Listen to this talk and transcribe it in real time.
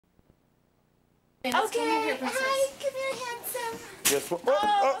Okay, come here, princess. Hi, come here, handsome. Yes.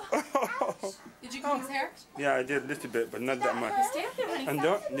 Did you comb his hair? Yeah, I did a little bit, but not that much. Stay up there, honey. And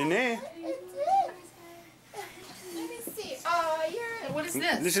don't, Nene. Let me see. Oh, you're... What is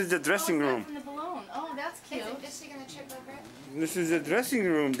this? This is the dressing room. From the balloon. Oh, that's cute. Is she going to trip over it? This is the dressing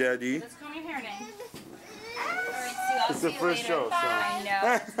room, Daddy. Let's comb your hair, Nene. It's the first show, so. I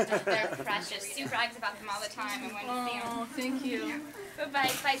know. They're precious. Sue brags about them all the time. I'm going to see them. Oh, thank you.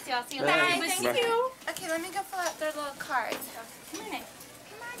 Bye-bye. Bye, Sue. I'll see you Bye. later. Thank you. Okay, let me go fill out their little cards. Come on, Nick.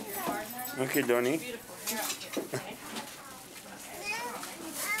 Okay, Donnie. Beautiful. Here, okay.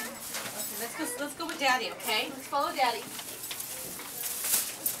 Let's go with Daddy, okay? Let's follow Daddy.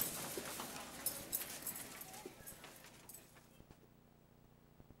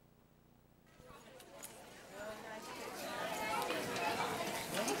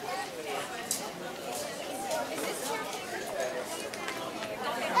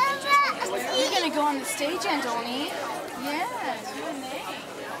 You're gonna go on the stage, Andoni. Yes, you and Nate.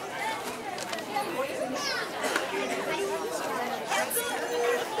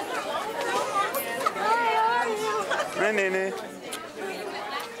 Hi, Nene.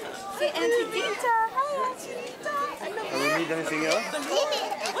 Say Auntie Dita. Hi, Auntie Dita. Do we need anything else?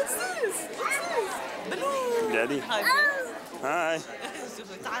 What's this? What's this? Balloon. Daddy. Hi. Hi.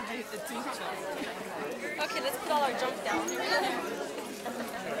 Okay, let's put all our junk down.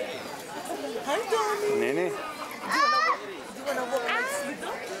 Hi, Donnie. Nene. Do you wanna walk next to me?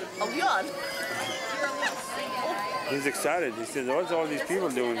 Are we on? He's excited. He says, what's all these people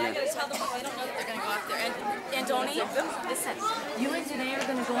doing here? I'm going to tell them, but they don't know that they're going to go up there. And Donnie, listen. You and Danae are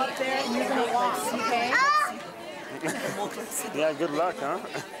gonna go up there and you're gonna walk, okay? Yeah, good luck, huh?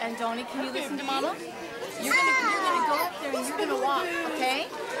 And Donnie, can you listen to Mama? You're gonna go up there and you're gonna walk, okay?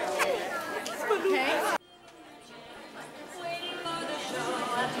 Okay?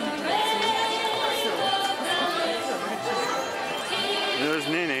 There's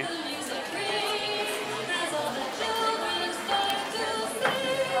Nene.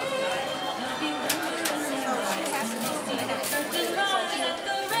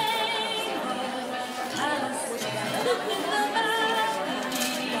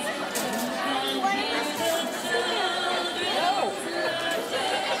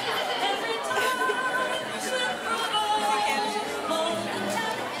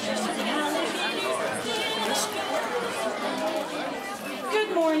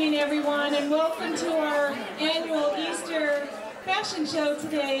 Good morning, everyone, and welcome to our annual Easter fashion show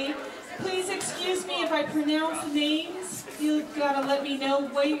today. Please excuse me if I pronounce names. You've got to let me know.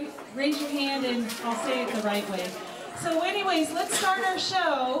 Raise your hand and I'll say it the right way. So anyways, let's start our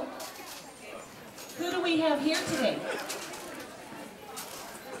show. Who do we have here today?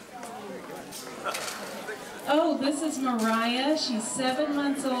 Oh, this is Mariah. She's 7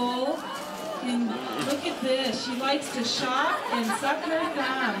 months old. And look at this. She likes to shop and suck her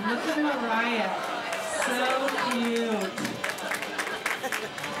thumb. Look at Mariah. So cute.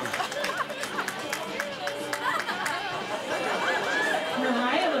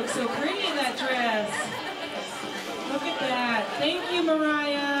 Mariah looks so pretty in that dress. Look at that. Thank you,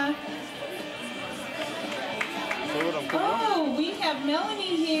 Mariah. Oh, we have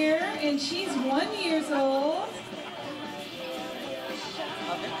Melanie here, and she's 1 year old.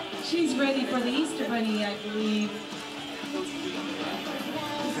 She's ready for the Easter Bunny, I believe.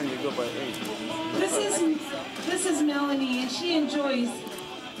 This is Melanie, and she enjoys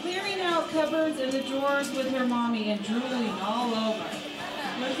clearing out cupboards and the drawers with her mommy and drooling all over.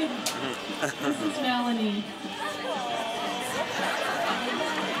 Look at this is Melanie.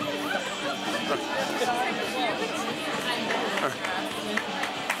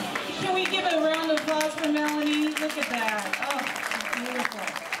 Can we give a round of applause for Melanie? Look at that. Oh, beautiful.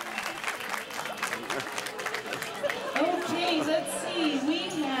 Okay, let's see. We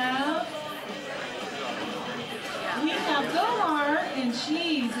have Gomar, and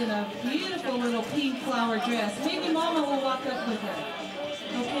she's in a beautiful little pink flower dress. Maybe Mama will walk up with her.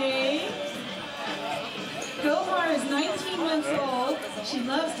 Okay? Gomar is 19 months old. She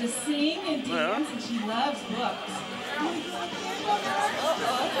loves to sing and dance, and she loves books.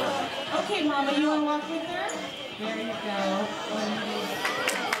 Okay, Mama, you want to walk with her? There you go.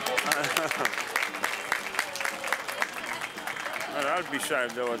 I'd be shy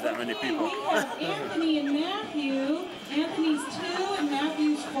if there was that many people. We have Anthony and Matthew. Anthony's 2 and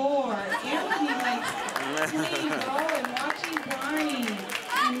Matthew's 4. Anthony likes playing ball and watching Barney.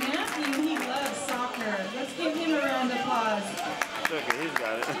 And Matthew, he loves soccer. Let's give him a round of applause. Okay, he's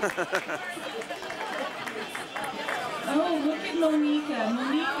got it. Oh, look at Monica.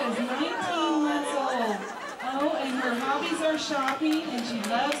 Monica's 19 months old. Oh, and her hobbies are shopping, and she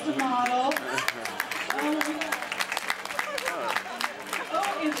loves to model.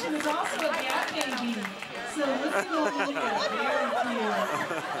 Monica. Very cute.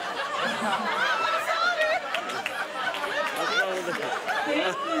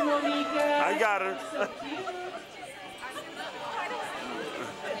 Thank you, Monica. I got her. So cute.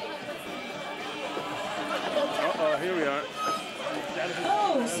 Uh-oh, here we are.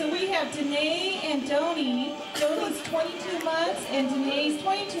 Oh, so we have Danae and Donnie. Donnie's 22 months and Danae's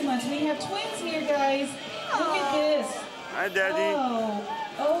 22 months. We have twins here, guys. Look at this. Hi, Daddy.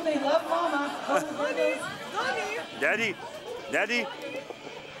 Oh, they love Mama. Oh, there goes. Daddy. Daddy.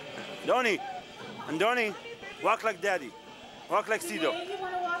 Donnie. And Donnie, walk like Daddy. Walk like Sido. Danae, you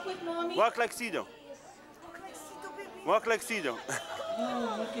want to walk with Mommy? Walk like Sido. Walk like Sido.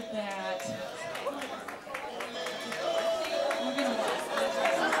 Oh, look at that.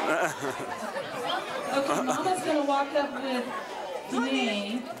 Okay, Mama's going to walk up with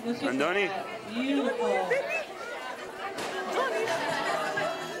Danae. Look at Andoni. that. Beautiful.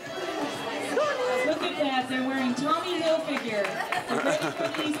 Look at that. They're wearing Tommy Hilfiger. They're ready for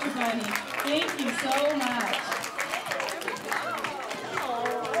the Easter Bunny. Thank you so much.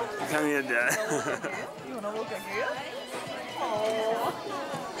 Come here, Dad. You want to look again?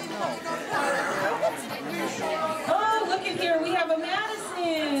 Oh, look at here. We have a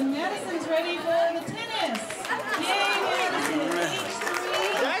Madison. Madison's ready for the tennis. Yay, Madison.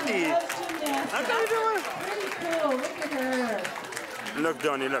 Age 3. Daddy. Loves gymnastics. How you doing? Pretty cool. Look at her. Look,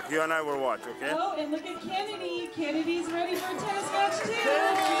 Donnie, look. You and I will watch, okay? Oh, and look at Kennedy. Kennedy's ready for a tennis match, too.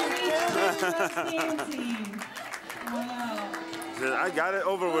 She's dancing. Wow. I got it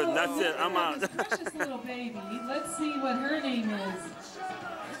over with. That's it. I'm out. This precious little baby. Let's see what her name is.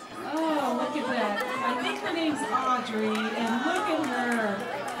 Oh, look at that. I think her name's Audrey, and look at her.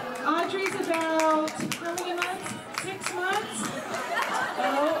 Audrey's about, how many months? 6 months?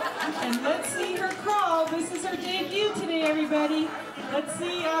 Oh, and let's see her crawl. This is her debut today, everybody. Let's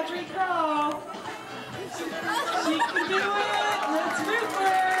see Audrey crawl. She can do it. Let's root for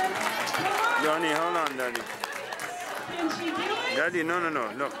her. Come on. Donnie, hold on, Daddy. Can she do it? Daddy, no.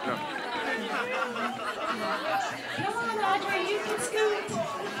 Look. Come on, Audrey, you can scoot.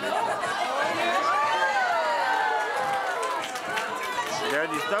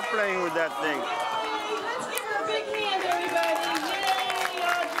 Daddy, stop playing with that thing. Let's give her a big hand, everybody. Yay,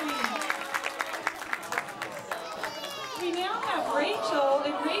 Audrey. We now have Rachel,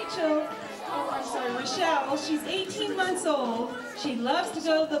 and Rochelle. She's 18 months old. She loves to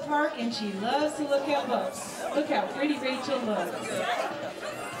go to the park, and she loves to look at books. Look how pretty Rachel looks.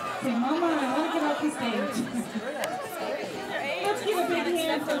 Say, Mama, I want to get off the stage. Let's give a big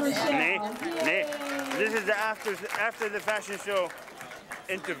hand for Rochelle. Nay, this is the after the fashion show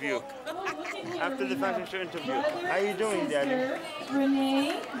interview. Oh, look at here. After the fashion show interview. Brother How you doing, sister, Daddy?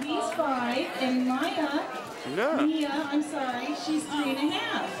 Renee, he's 5, and Mia, I'm sorry, she's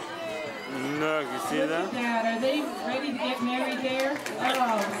 3.5. Look, you see Look that? at that. Are they ready to get married there?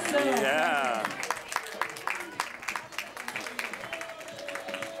 Oh, so Yeah.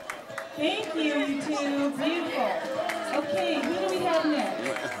 Thank you, you two. Beautiful. Okay, who do we have next?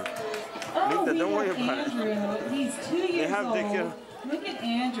 Oh, Lisa, we don't worry have about it. Andrew. He's 2 years have the old. kid. Look at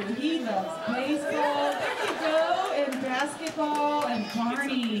Andrew. He loves baseball. There you go. And basketball and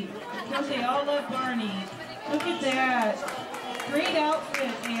Barney. Don't they all love Barney? Look at that. Great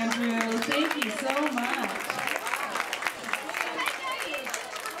outfit, Andrew. Thank you so much.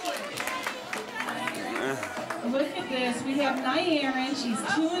 Look at this. We have Nyarin. She's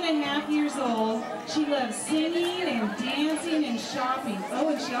 2.5 years old. She loves singing and dancing and shopping. Oh,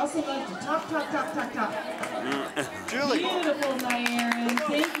 and she also loves to talk. Julie. Beautiful, Nyarin.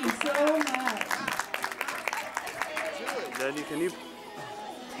 Thank you so much. Daddy, can you?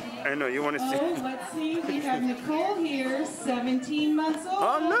 I know you want to see. Oh, let's see. We have Nicole here, 17 months old.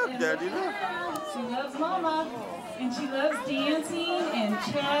 Oh, look, And Daddy, at look. her. She loves Mama. And she loves dancing and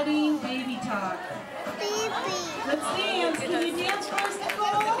chatting, baby talk. Let's dance. Can you dance for us,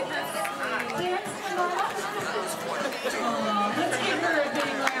 Nicole? Dance for Mama. Oh, let's give her a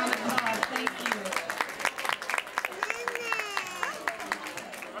big round of applause. Thank you.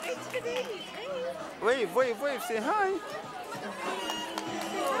 Wave, say hi.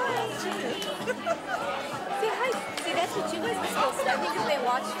 Say hi. See, that's what you guys are supposed to do. I think if they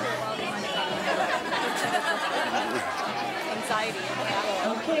watch for a while, they might anxiety.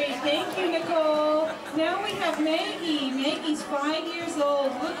 Okay, thank you, Nicole. Now we have Maggie. Maggie's 5 years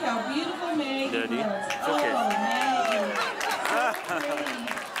old. Look how beautiful Maggie Daddy, looks. it's Oh, okay. Maggie. So pretty.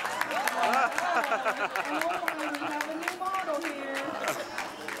 Oh, we have a new model here.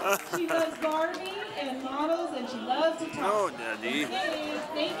 She loves Barbie and models, and she loves to talk. Oh, Daddy. Okay,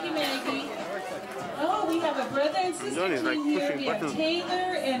 thank you, Maggie. Oh, we have a brother and and sister Donnie's like team here, pushing we have buttons.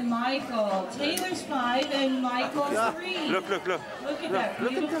 Taylor and Michael. Taylor's 5 and Michael's 3. Look. Look at that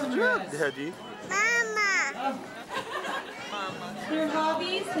Look at beautiful that. dress. Look, Daddy. Oh. Their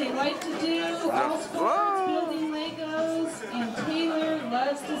hobbies, they like to do all sports, Whoa. building Legos, and Taylor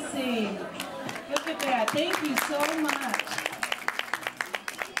loves to sing. Look at that. Thank you so much.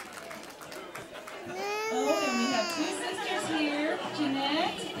 Oh, and we have 2 sisters here,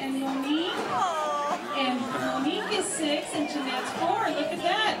 Jeanette and Monique. And Monique is 6 and Jeanette's 4. Look at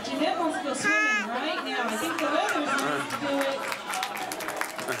that. Jeanette wants to go swimming right now. I think the others want to do it.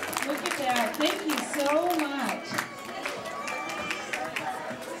 Look at that. Thank you so much.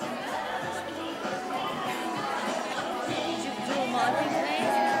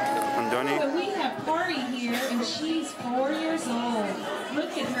 And Donnie. So we have Pari here, and she's 4 years old.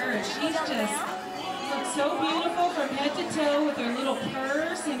 Look at her. She's just looks so beautiful from head to toe with her little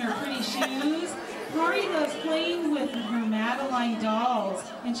purse and her pretty shoes. Pari loves playing with her Madeline dolls,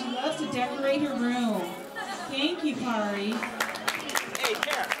 and she loves to decorate her room. Thank you, Pari. Hey,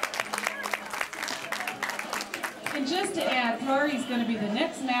 Kara. And just to add, Pari's going to be the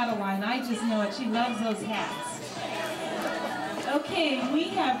next Madeline. I just know it. She loves those hats. Okay, we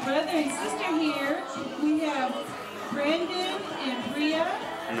have brother and sister here. We have Brendan and Bria.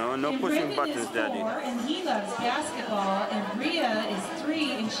 No And pushing Brendan buttons, is 4, Daddy. and he loves basketball. And Bria is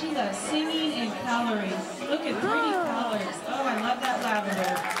 3, and she loves singing and coloring. Look at pretty colors. Oh, I love that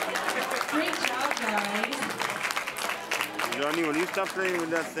lavender. Great job, guys. Donnie, will you stop playing with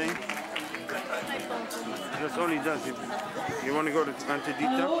that thing? That's all he does. You want to go to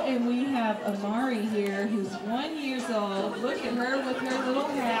Antidita? Oh, and we have Amari here, who's 1 year old. Look at her with her little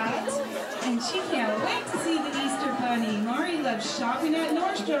hat. And she can't wait to see the Easter Bunny. Amari loves shopping at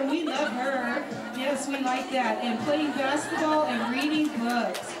Nordstrom. We love her. Yes, we like that. And playing basketball and reading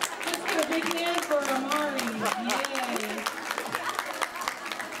books. Let's get a big hand for Amari. Yay.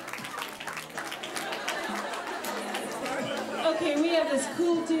 Okay, we have this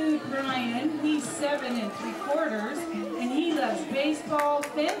cool dude, Brian. He's 7 3/4, and he loves baseball,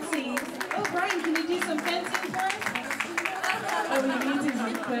 fencing. Oh, Brian, can you do some fencing for us? Oh, he needs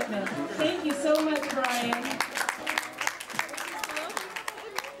his equipment. Thank you so much, Brian.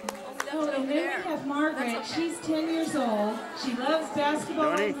 Oh, and then we have Margaret. She's 10 years old. She loves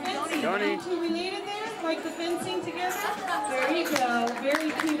basketball and fencing. Are you two related there? Like the fencing together? There you go.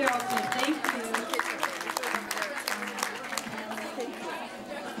 Very cute outfit. Thank you.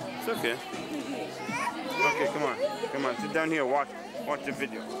 It's okay. Okay, come on, sit down here, watch the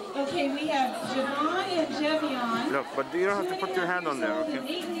video. Okay, we have Javon and Jevion. Look, but you don't have to put your hand on there, okay?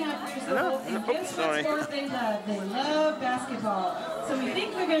 8 1/2 years No, old, and no, guess sorry. what sport they love? They love basketball. So we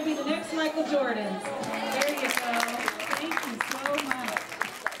think they're going to be the next Michael Jordans. There you go. Thank you so much.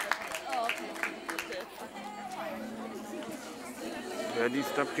 Daddy,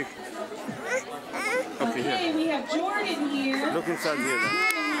 stop kicking. Okay, Okay, here. we have Jordan here. Look inside here, then.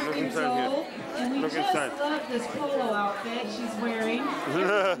 Look Years inside here. old, and we Look just inside. love this polo outfit she's wearing. We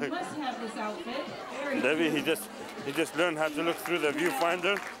must have this outfit. Very Debbie, cute. he just learned how to look through the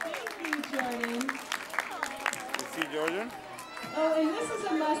viewfinder. Thank you, Jordan. You see Jordan? Oh, and this is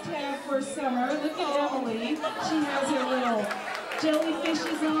a must-have for summer. Look at Emily. She has her little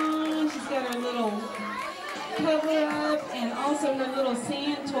jellyfishes on. She's got her little cover-up and also her little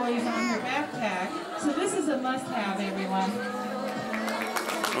sand toys on her backpack. So this is a must-have, everyone.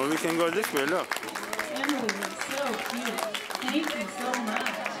 Well, we can go this way, look. Emily looks so cute. Thank you so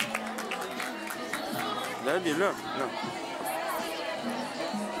much. Daddy, look.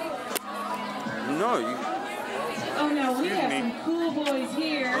 No, you... Oh no, we Excuse have me. some cool boys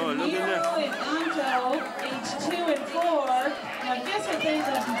here. Oh, look at Nero that. and Anto, age 2 and 4. Now guess what they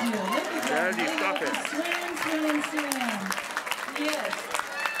love to do? Look at them. Daddy, They stop love it. to swim. Yes.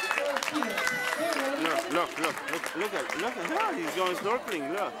 So cute. They're ready for the Look at her. He's going snorkeling,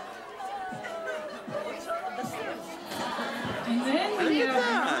 look. And then we Look at have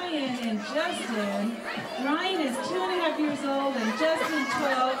that. Ryan and Justin. Ryan is 2 1/2 years old and Justin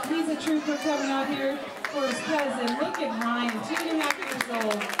 12. He's a trooper coming out here for his cousin. Look at Ryan, 2 1/2 years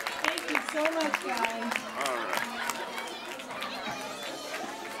old. Thank you so much, guys. All right.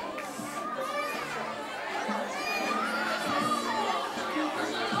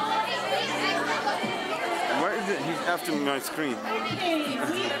 Where is it? He's after my screen. Okay, we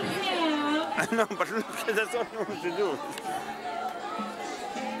have I know, but look, that's all he wants to do.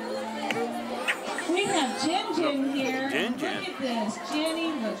 We have Jen here. Jen. Look at this.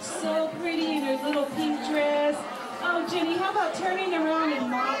 Jenny looks so pretty in her little pink dress. Oh, Jenny, how about turning around and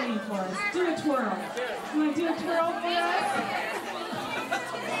modeling for us? Do a twirl. You want to do a twirl for us?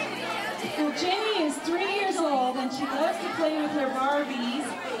 Well, Jenny is 3 years old, and and she loves to play with her Barbies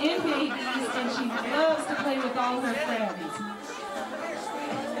and babies, and she loves to play with all her friends.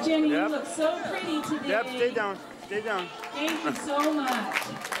 Jenny, you look so pretty today. Yep, stay down. Stay down. Thank you so much.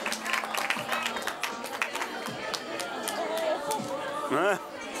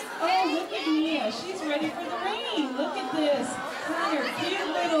 Oh, look at Mia. She's ready for the rain. Look at this. Her cute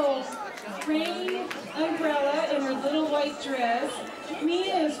little rain umbrella and her little white dress.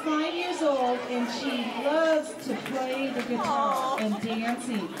 Mia is 5 years old and she loves to play the guitar and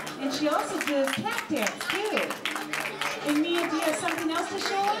dancing. And she also does tap dance too. And Mia, do you have something else to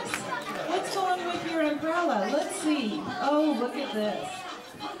show us? What's going with your umbrella? Let's see. Oh, look at this.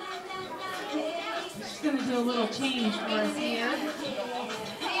 She's going to do a little change for us here.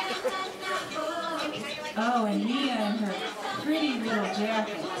 Oh, and Mia in her pretty little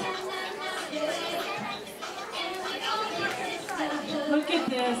jacket. Look at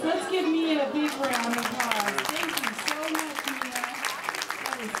this. Let's give Mia a big round of applause. Thank you so much, Mia.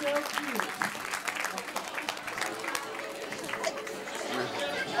 That is so cute.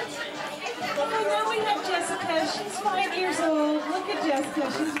 Oh, now we have Jessica. She's 5 years old. Look at Jessica.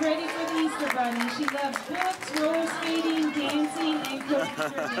 She's ready for the Easter Bunny. She loves books, roller skating, dancing, and cooking for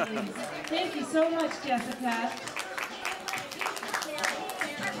babies. Thank you so much, Jessica.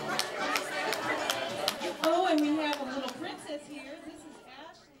 Oh, and we have a little princess here. This is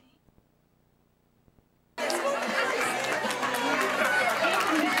Ashley. Thank you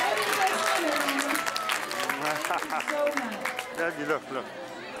so much. Daddy, look.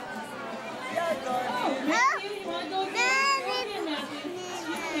 Oh, Matthew, you want to go again? Go again, Matthew.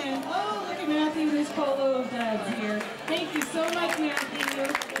 You can. Oh, look at Matthew with his polo duds here. Thank you so much, Matthew.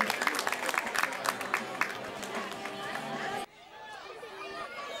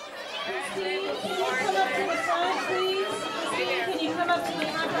 Steve, can you come up to the front, please? Steve, can you come up to the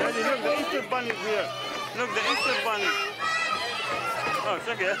front? Daddy, look, the Easter Bunny's here. Look, the Easter Bunny. Oh,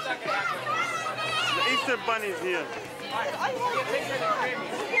 check it. The Easter Bunny's here.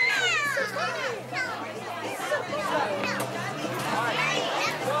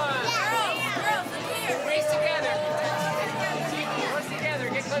 Race together. Close together.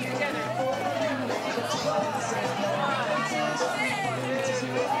 Get close together.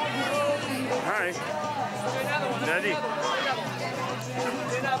 Hi. Daddy.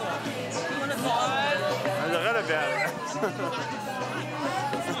 هذا غلب يعني.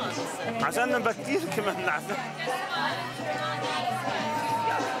 عشان بكتير كمان نعرف.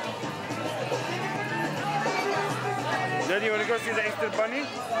 Daddy, you want to go see the Easter Bunny?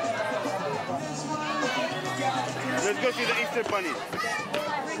 Let's go see the Easter Bunny.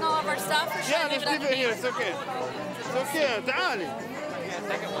 Bring all of our stuff or should I Yeah, let's leave it here. It's okay. It's okay. تعالي.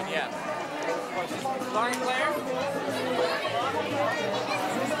 Second one, yeah. Lauren Claire?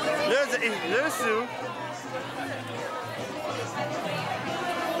 There's Sue.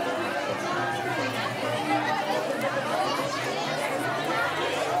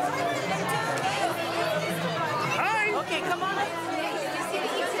 Hi. Okay, come on.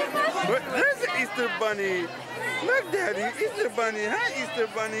 But there's the Easter Bunny. Look, Daddy, Easter Bunny. Hi, Easter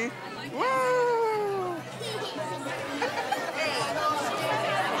Bunny. Whoa.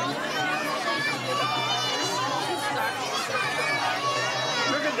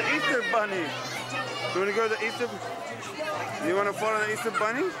 Look at the Easter Bunny. You want to go to the Easter? You want to follow the Easter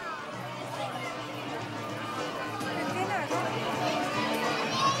Bunny?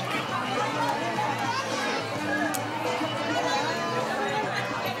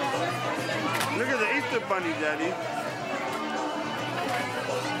 Look at the Easter Bunny, Daddy.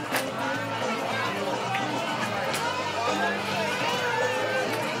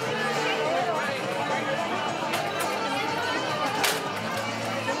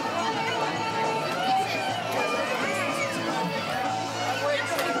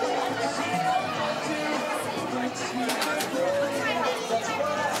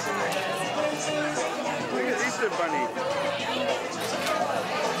 Look at Easter Bunny.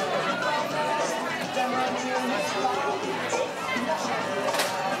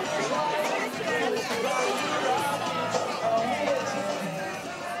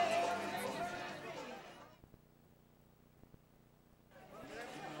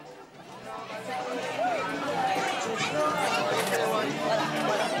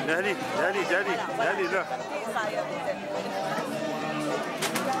 Daddy, look.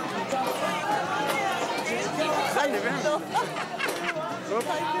 خلي بهم.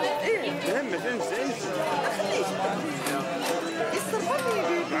 بهمش انسى.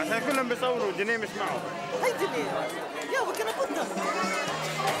 عشان كلهم بيصوروا جنيه مش معه. هاي جنيه. Yeah, we're gonna put them.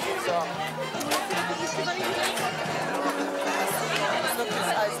 Look at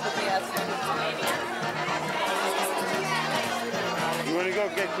his eyes looking at me. go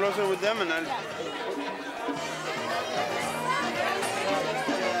get closer with them and I'll...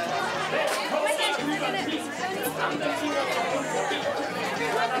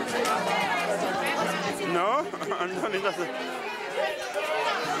 No, Anthony doesn't.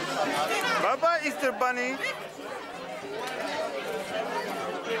 Bye-bye, Easter Bunny.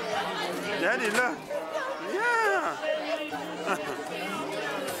 Daddy, look. Yeah.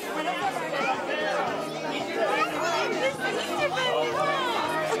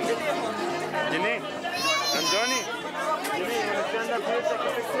 Jenny, Anthony, Jenny, you want to stand up here, take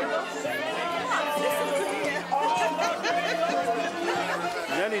a picture?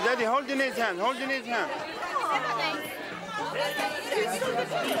 Daddy, hold Jenny's hand, hold Jenny's hand.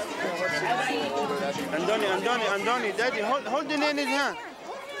 Andoni, Daddy, hold Jenny's hand.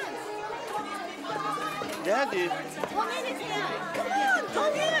 Daddy.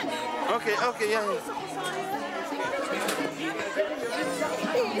 Okay, yeah.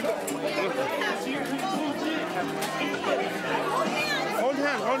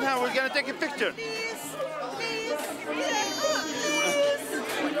 Hold hand, we're gonna take a picture.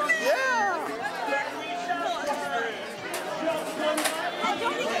 Yeah.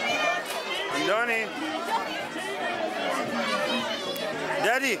 Donnie.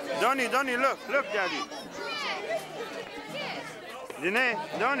 Daddy, Donnie, look, Daddy. Danae,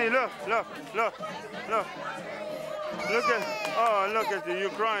 Donnie, look. Look at you,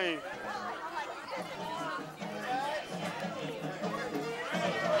 you're crying.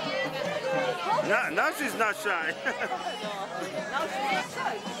 Now she's not shy.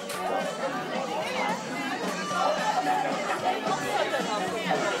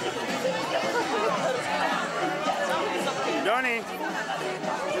 Donnie.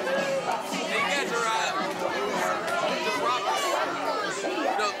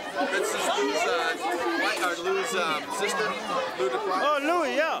 That's Lou's sister, Lou DeProp. Oh,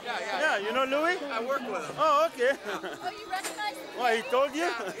 Louis, yeah. Yeah, you know Louis? I work with him. Oh, okay. Oh, you recognize him? Why, he told you?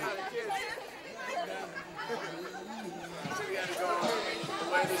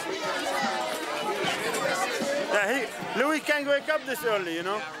 Yeah, Louis can't wake up this early, you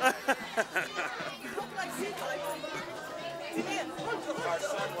know?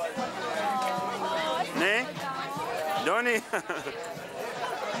 Nee? Donnie?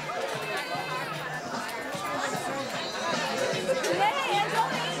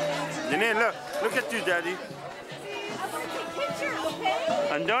 Janine, look at you, Daddy.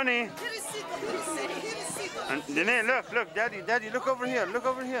 And Donnie. And Janine, look, Daddy, look over here,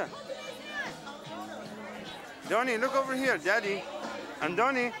 Donnie, look over here, Daddy. And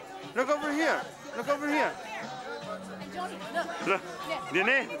Donnie, look over here, Look.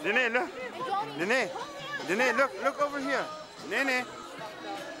 Danae, look. Danae, look over here. Nene.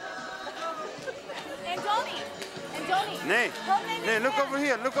 And Donnie. Nay, look over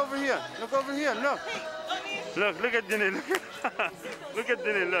here, look. Look at Danae, look at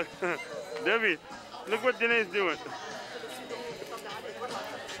Danae, look. David, look what Danae is doing.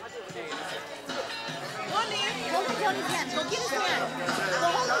 Hold Donnie's hand. Go get his hand. Go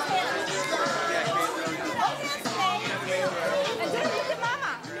hold his hand. Hold hands, okay? And then look at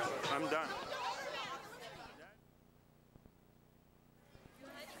Mama. I'm done.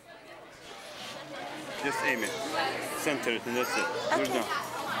 Just aim it. Center it and that's it. We're done.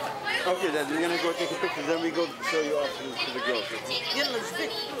 Okay, Dad, we're gonna go take a picture, then we go show you off to the girls.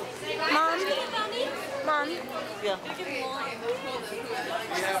 Mom? Yeah.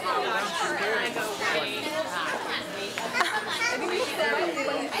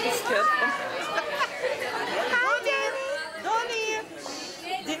 Hi, Danny. Donnie.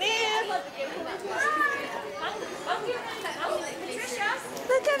 Denise.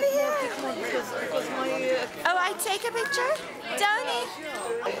 Look over here. Oh, I take a picture? Donnie.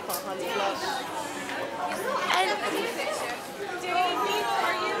 And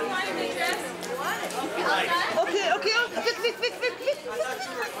Okay. okay.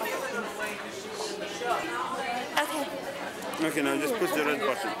 Okay, now just push the red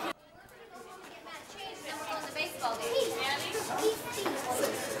button.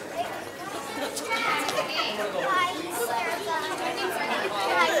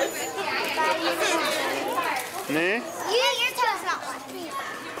 Nee? Your toe's not working.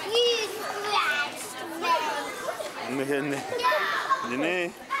 Nee.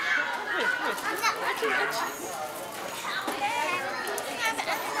 Nee.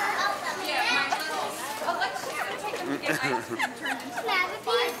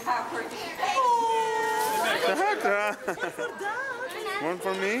 Sahara. One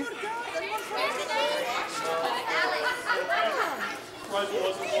for me?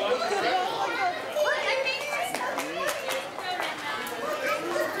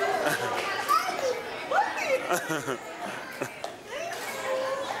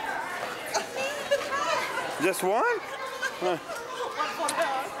 Just one? And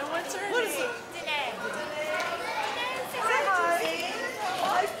what's her name?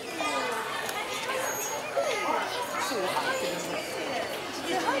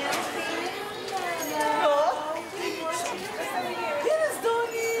 Yes,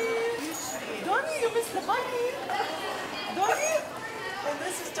 Donnie. Donnie, you missed the bunny. Donnie. And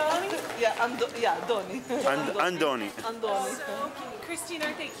this is Donnie. Yeah, Donnie. And Donnie. And Donnie. Christine,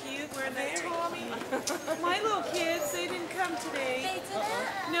 aren't they cute wearing that Tommy? My little kids, they didn't come today. They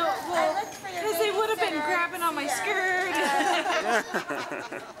didn't? No, well, because they would have been grabbing on my skirt.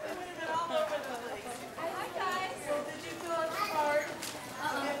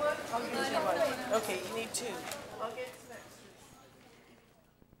 Okay, you need two. I'll get snacks.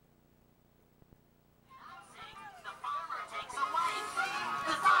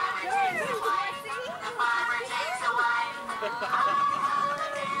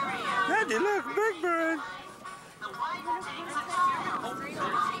 Daddy, look, Big Bird.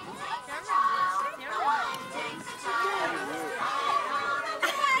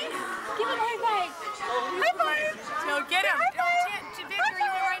 Give him a high five. High five. No, get him. Victor, you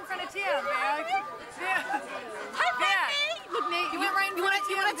went right in front of Tim. High five. Look, Nate, You went right in front of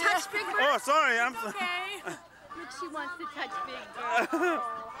Tim. You want to touch Big Bird? Oh, sorry, I'm. Okay. Look, she wants to touch Big Bird.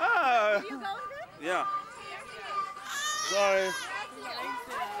 Ah, You going good? yeah. Sorry.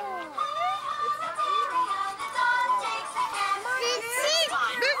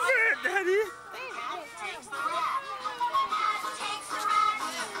 Big Bird, Daddy.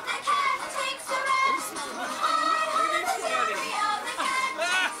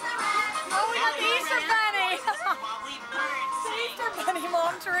 Oh, we got the Easter bunny. The Easter bunny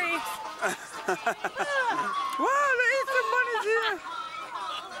mom tree. Wow, the Easter bunny's here.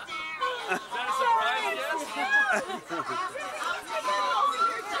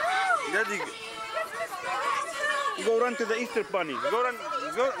 Daddy, go run to the Easter bunny. Go run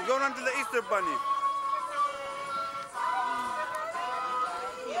to the Easter bunny.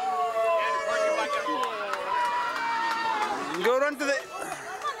 Go run to the.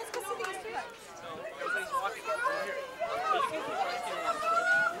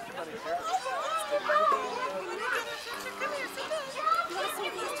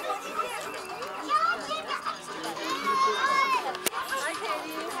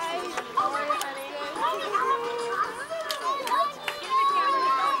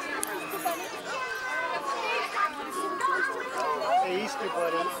 Hey, Easter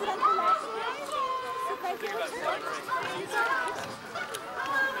buddy.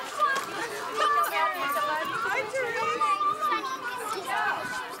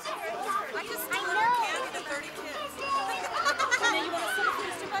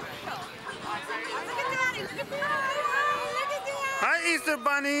 Hi, Easter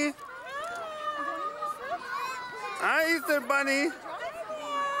bunny. Hi, Easter bunny.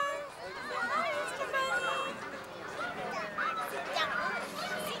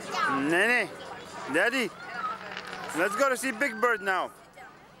 Nene, Daddy, let's go to see Big Bird now.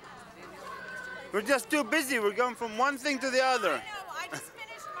 We're just too busy. We're going from one thing to the other. I just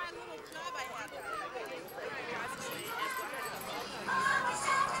finished my little job I had.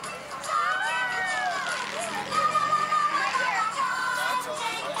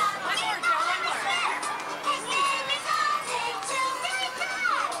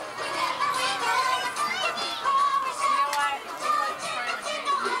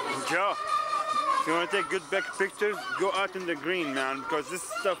 Joe, if you want to take good back pictures, go out in the green, man, because this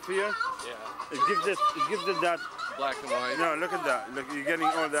stuff here, it gives it that Black and white. No, look at that. Look, you're getting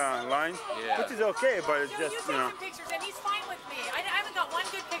all the lines, which is okay, but it's just, you know. You take some pictures, and he's fine with me. I haven't got one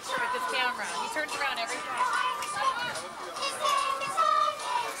good picture with this camera. He turns around every time.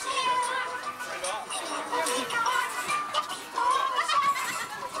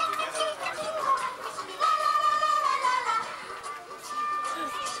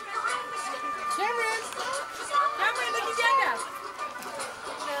 Cameron, look at Jenna.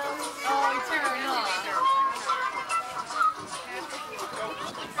 Oh, he turned off.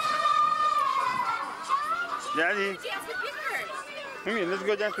 Daddy, Dance with Big Bird. come here, let's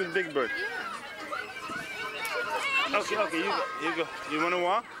go dance with Big Bird. Okay, you go. You want to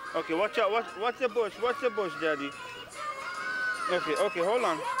walk? Okay, watch out. What's the bush? What's the bush, Daddy? Okay, hold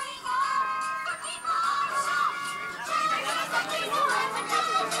on.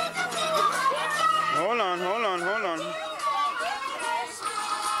 Hold on.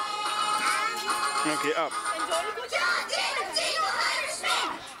 Okay, up.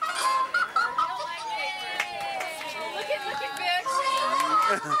 Look at Big.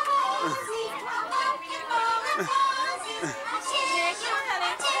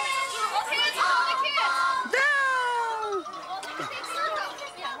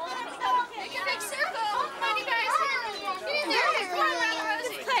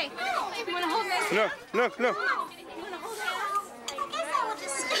 Look, look, look.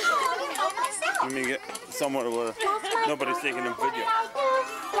 Let me get somewhere where nobody's taking a video.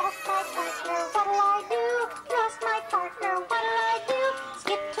 Lost my partner, what'll I do?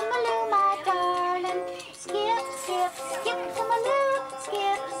 Skip to Maloo, my darling. Skip, skip, skip to Maloo.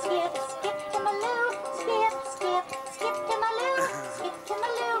 Skip, skip, skip to Maloo. Skip, skip, skip to Maloo. Skip to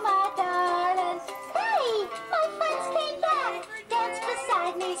Maloo, my darling. Hey, my friends came back. Dance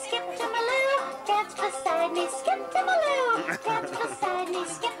beside me, skip to Maloo. Dance beside me, skip to Maloo. Dance beside me,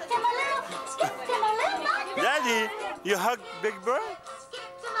 skip to Maloo. Skip to Maloo, my darling. Daddy, you hug Big Bird?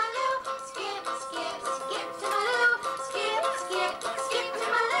 Skip to Maloo. Skip, skip, skip to Maloo. Skip, skip, skip to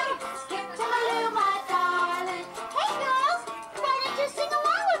Maloo. Skip to Maloo, my darling. Hey girls, why don't you sing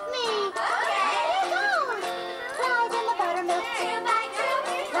along with me? Okay. Here goes. Flies in the buttermilk, 2 by 2.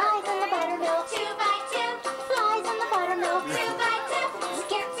 Flies in the buttermilk, 2 by 2. Flies in the buttermilk, 2 by 2.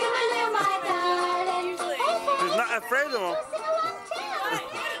 Skip to Maloo, my darling. Hey guys, He's not afraid of him. sing along too.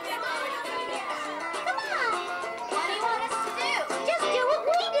 Come on. What do you want us to do? Just do what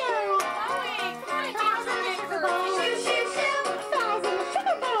we do. Flies in the sugar bowl. Shoo, shoo, shoo. Flies in the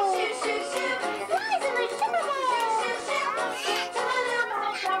sugar bowl. Shoo, shoo, shoo. Flies in the sugar bowl. Shoo, shoo, shoo. Skip to Maloo, my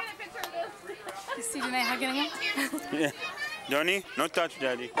darling. You see Janae hugging him? Yeah. Donnie, no touch,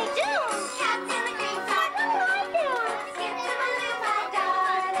 Daddy. I do. Cat in the green park, what do I do? Skip to Maloo, my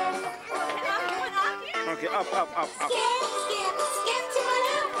darling. Okay, up, up, up, up. Skip, skip, skip to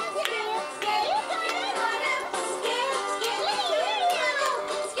Maloo. Skip, skip, skip to Maloo. Skip, skip,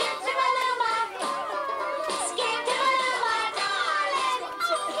 skip to Maloo, my skip to Maloo, my darling.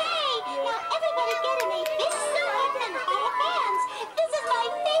 Okay, now everybody get in a big circle and hold hands. This is my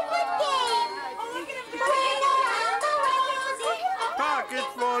favorite game. Bring around the rosy. Pocket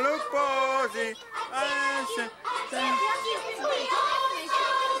full of posy.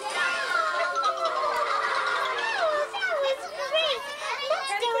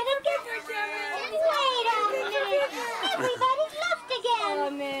 Everybody's left again.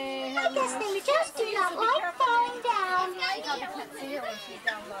 I guess they just do not like falling down.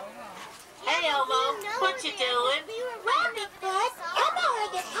 Hey Elmo, what you doing? Rabbit foot. Elmo, I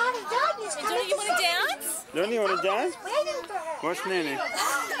get Tommy Doggy's coming You want to dance? Donnie, you want to dance? waiting for her. What's Nanny?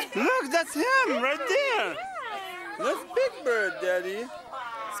 Look, that's him right there. That's Big Bird, Daddy.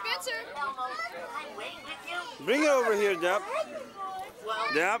 Spencer. Elmo, can I wait with you? Bring it over here, Deb. Well,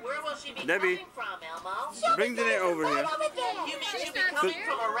 Deb, where will she be Debbie. coming from, Elmo? Bring it over here. You mean she'll be coming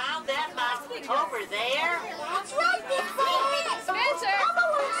from around that mountain over there? That's right, Big Bird. Spencer.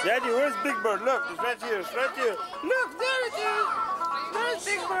 Daddy, where's Big Bird? Look, it's right here. It's right here. Look, there it is. There's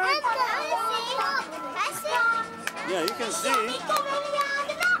Big Bird. Yeah, you can see.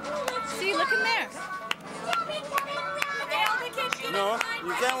 See, look in there. No,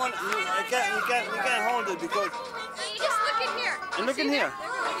 you can't want. You can't hold it because. Just look in here. And look in here. Oh,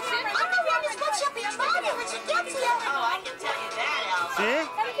 I can tell you that, Elmo. See?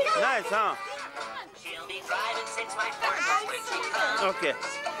 Nice, huh? She'll be driving 6x4s when she comes. Okay.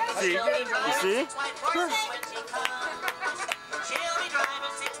 See? You see? 6x4s when she comes. She'll be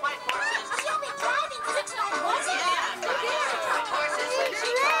driving 6x4s. She'll be driving 6x4s. Yeah, driving 6x4s when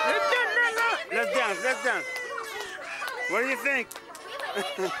she comes. Let's dance. Let's dance. What do you think?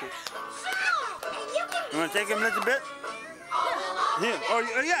 You want to take him a little bit? Here. Oh,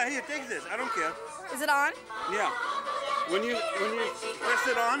 yeah. Here, take this. I don't care. Is it on? Yeah. When you press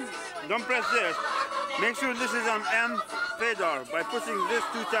it on, don't press this. Make sure this is on M fader by pushing this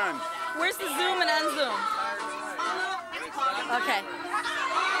 2 times. Where's the zoom and unzoom? Okay.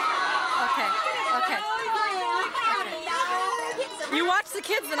 Okay. Okay. You watch the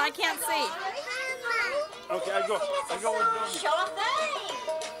kids and I can't see. Okay, I go with Donnie. Sure thing.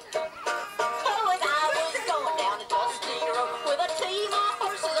 Oh, and I was going down to Dusty Road with a team of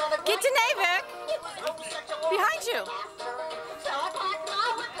horses on the Get to Navik. Behind you. So I packed my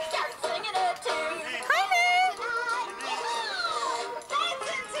whip and started singing a tune. Hi, man.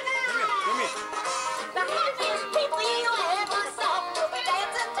 Dancing tonight. Come here. The happiest people you ever saw. We'll be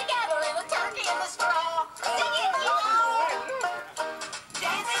dancing together in the turkey and the straw. Singing y'all.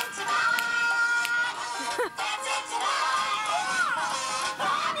 Dancing tonight. Dancing tonight. The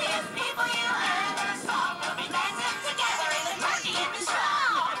happiest people you ever saw. We'll be dancing together in the turkey and the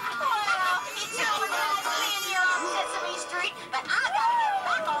straw. Well, it's so nice in your sesame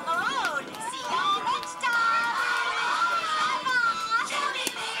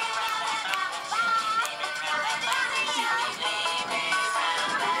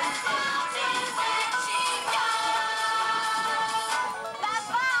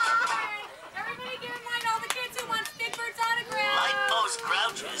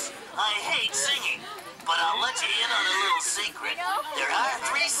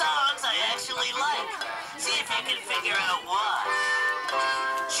can figure out why.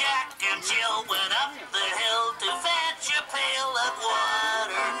 Jack and Jill went up the hill to fetch a pail of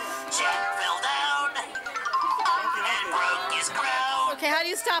water. Jack fell down and broke his crown. Okay, how do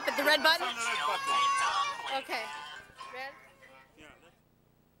you stop it? The red button? Okay. Red?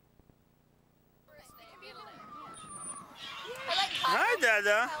 I like Kyle. Hi,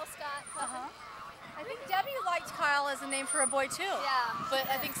 Dada. Kyle Scott. I think Debbie liked Kyle as a name for a boy too. Yeah. But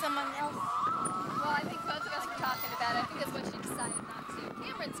I think someone else. Well, I think both of us were talking about it. I think that's what she decided not to.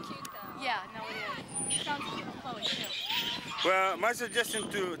 Cameron's cute though. Yeah, no, it is. Sounds cute with Chloe too. Well, my suggestion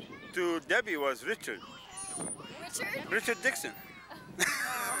to Debbie was Richard. Richard? Richard Dixon.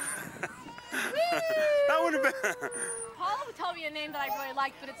 That would have been. Paula would tell me a name that I really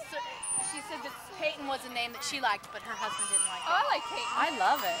liked, but she said that Peyton was a name that she liked, but her husband didn't like it. Oh, I like Peyton. I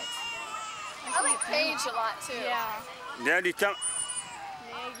love it. I like Paige a lot too. Yeah. Daddy, tell.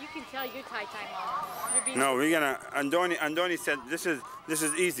 Yeah, you can tell you're tie-tie mom. You're being No, we're gonna. Andoni said this is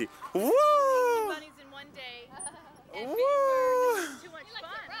easy. Woo! bunnies in one day. And Woo! feeding birds. Too much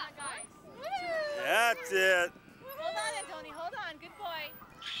fun, huh, guys? That's it. Hold on, Antoni. Hold on. Good boy.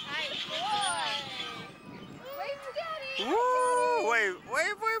 Nice boy. Wave to Daddy. Woo! Wait.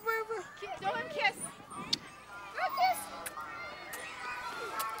 Show him kiss. Kiss.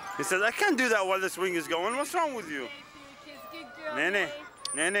 He says, I can't do that while the swing is going. What's wrong with you? Kiss, good girl.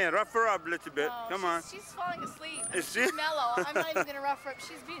 Nene, rough her up a little bit. Oh, Come on. She's falling asleep. Is she? She's mellow. I'm not even going to rough her up.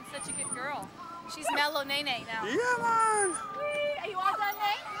 She's being such a good girl. She's mellow Nene now. Yeah, man. Whee! Are you all done,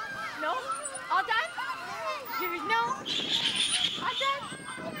 Nene? No? All done? No? All done?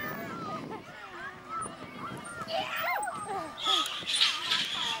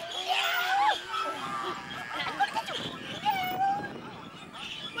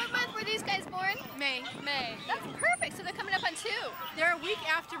 What month were these guys born? May. That's perfect. So they're coming up on 2. They're a week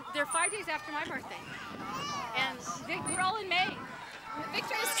after, they're 5 days after my birthday. And we're all in May.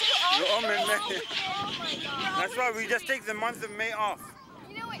 Victor is too. You're all in May. Oh my God. That's why we just take the month of May off.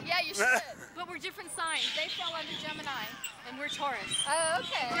 You know what? Yeah, you should. But we're different signs. They fall under Gemini, and we're Taurus. Oh,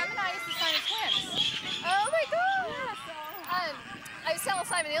 okay. Gemini is the sign of twins. Oh my God. I was telling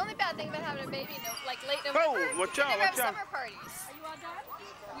Simon the only bad thing about having a baby, like late November, Oh, watch you out, never have watch out. summer parties. Are you all done?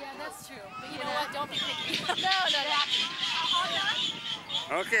 Yeah, that's true. But you know what? Don't be picky. No. All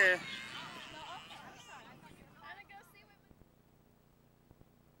done? Okay.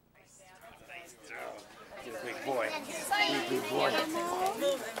 Big boy.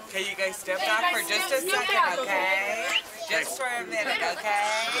 Okay, you guys step back for just a second, okay? Just for a minute, okay?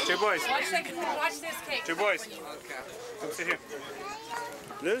 Two boys. Watch this cake. Two boys. Okay. Come sit here.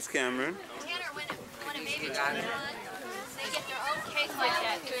 There's Cameron. Tanner, when a baby comes on, they get their own cake like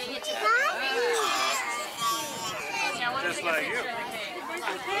that, doing it to Just like you.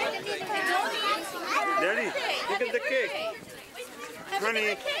 Daddy, look at the cake.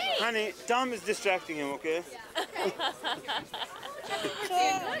 Honey, Tom is distracting him, okay?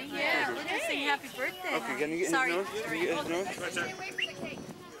 Yeah, we're gonna sing happy birthday. Okay, can you get Sorry. his nose? Can you get his nose? Stay away from the cake.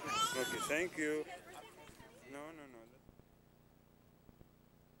 Okay, thank you. No.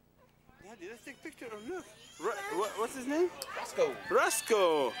 Daddy, let's take a picture. Oh, look. What's his name?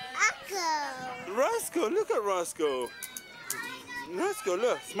 Roscoe. Roscoe, look at Roscoe. Roscoe,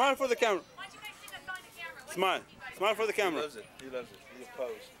 look. Smile for the camera. Smile. Smile for the camera. He loves it. He just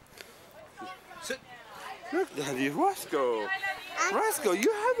pose. Sit. Look, Daddy, Roscoe. Roscoe,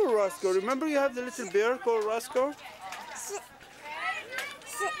 you have a Roscoe. Remember you have the little bear called Roscoe? Sit.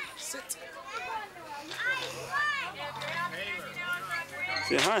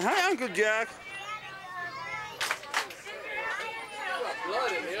 Say hi, Uncle Jack.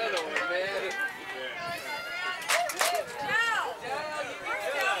 Blood in the other one, man.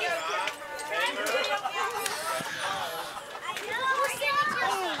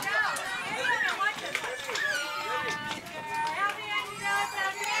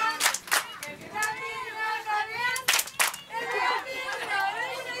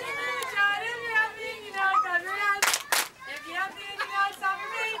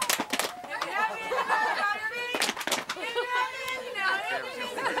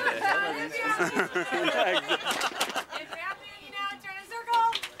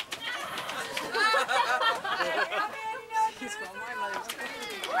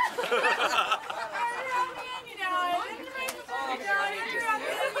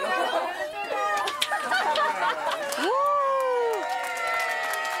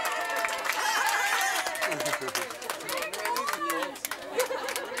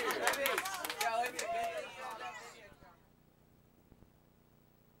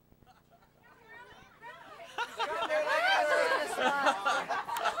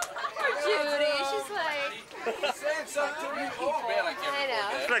 Judy, she's like,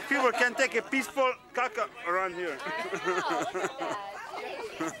 like people can take a peaceful caca around here.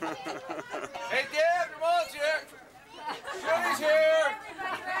 Hey, Dad, your mom's here. Johnny's here.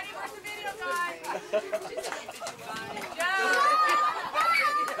 Ready? Where's the video guy?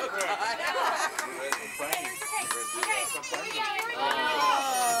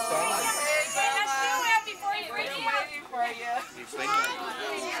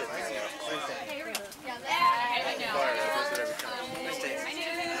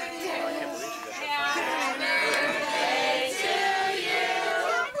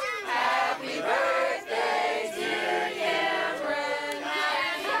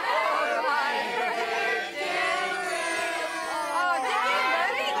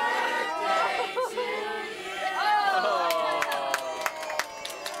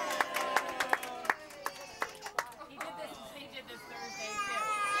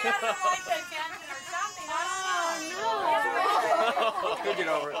 You'll get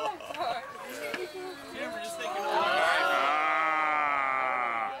over it.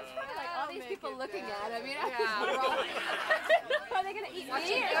 All these people looking at him, you know? Are they going to eat me? I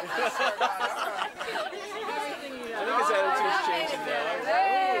think his attitude's changing now.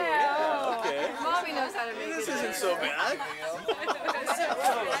 Yeah, okay. Mommy knows how to make This isn't so bad.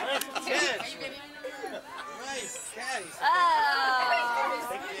 Catch. Nice catch.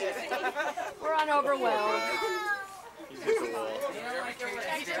 We're on overwhelmed. He's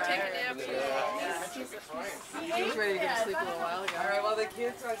ready to go to sleep a little while ago. Alright, well the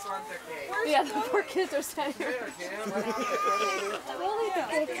kids just want their cake. Yeah, the poor kids are standing here.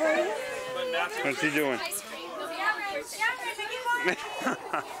 What's he doing?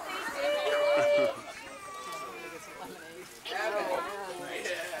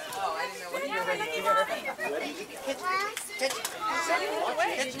 Oh, I didn't know what you were ready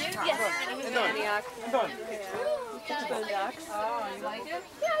Oh, you like it?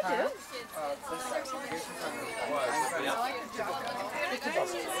 Yeah, I do.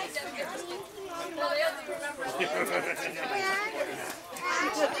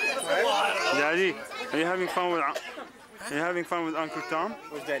 Daddy, are you having fun with? Are you having fun with Uncle Tom?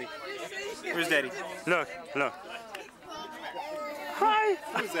 Where's Daddy? Where's Daddy? Look, look. Hi.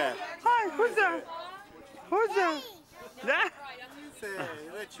 Who's that? Hi. Who's that? Who's that? That?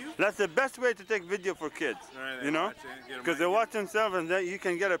 That's the best way to take video for kids. Right, you know, because they watch themselves, and then you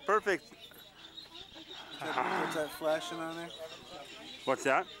can get a perfect. What's that flashing on there? What's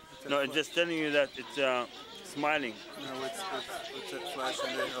that? No, it's just telling you that it's smiling. No, what's that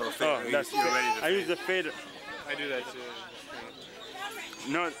flashing there? Oh, Oh, that's you're ready to I use the fader. I do that too.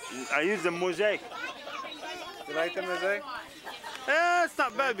 No, I use the mosaic. You like the mosaic? It's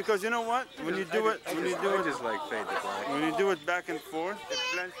not bad because you know what? When you do it, I just like fade to black. when you do it back and forth, it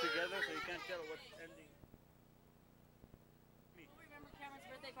blends together, so you can't tell what's ending. Remember Cameron's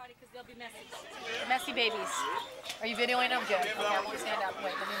birthday party because they'll be messy. Messy babies. Are you videoing them? Good. Okay, I won't stand up.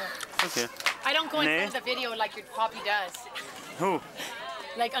 Wait, let me know. Okay. I don't go in front of the video like your poppy does. Who?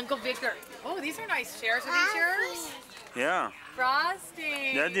 Like Uncle Victor. Oh, these are nice chairs. Are these yours? Yeah.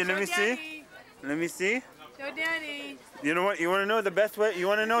 Frosty. Daddy, let me see. Let me see. Show Daddy. You know what? You want to know the best way? You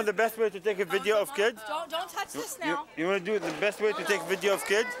want to know the best way to take a video of kids? Don't touch this now. You want to do the best way to take video of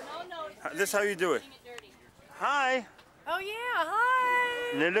kids? This is how you do it. Hi. Oh yeah,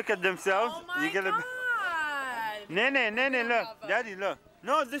 hi. They look at themselves. Oh my you get God. Nene, look. Daddy, look.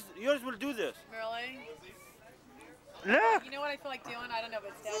 No, yours will do this. Really? Look. You know what I feel like doing? I don't know,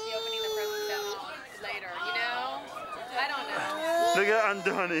 but Daddy opening the presents at home later. You know? I don't know. Look at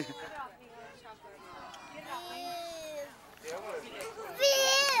Andoni.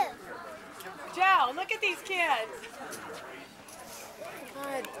 Joe, look at these kids.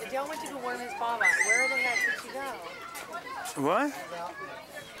 God, Joe went to go warm his baba. Where the heck did she go? What?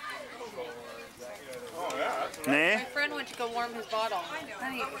 Nee? My friend went to go warm his bottle.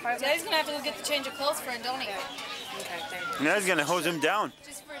 Honey, Daddy's gonna have to go get the change of clothes, friend, don't he? Okay, thank you. Now he's gonna hose him down.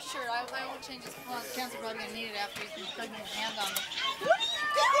 Just for sure. I won't change his clothes. Ken's probably going to need it after he's been putting his hand on them. What are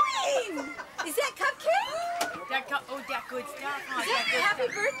you doing? Is that cupcake? That good stuff. Huh? Is that happy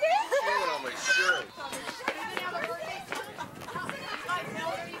birthday? On my shirt.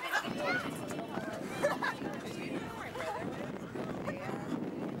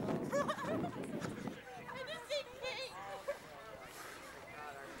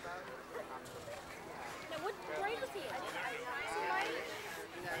 What grade was he in?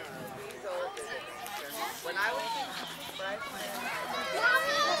 When I was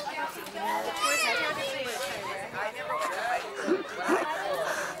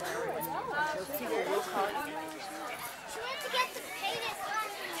She went to get the potatoes.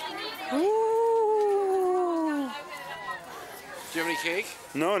 Ooh. cake?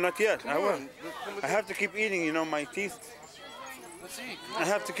 No, not yet. I will. on. I have to keep eating, you know, my teeth. Let's eat. I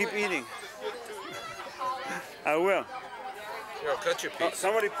have to keep eating. I will. Here, I'll cut your piece.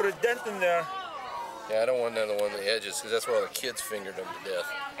 Somebody put a dent in there. Yeah, I don't want another one on the edges because that's where all the kids fingered them to death.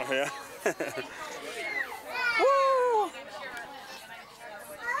 Oh, yeah? Woo!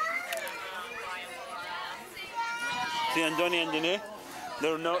 See Andoni and Dene?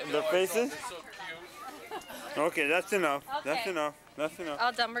 Their faces? Okay, that's enough. That's Okay. enough. That's enough.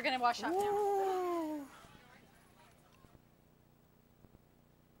 All done. We're gonna wash up now.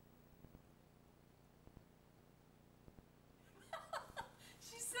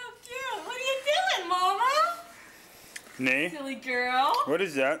 She's so cute. What are you doing, Mama? Nay? Silly girl. What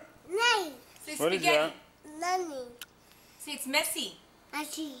is that? Name. Say What is spaghetti. that? Nani. See, it's messy,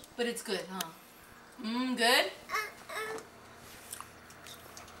 Ashi. but it's good, huh? Good.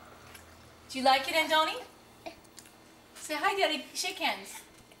 Do you like it, Andoni? Say hi, Daddy. Shake hands.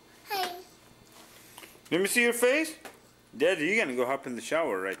 Hi. Let me see your face. Daddy, you're gonna go hop in the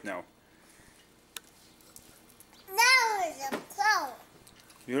shower right now. That was a clothes.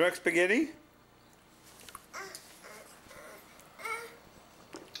 You like spaghetti?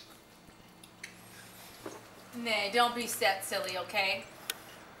 Nay, don't be that silly, okay?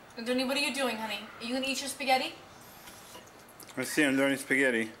 Andoni, what are you doing, honey? Are you gonna eat your spaghetti? Let's see Andoni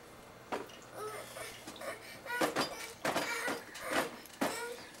spaghetti.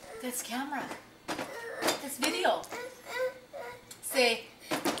 That's camera. That's video. Say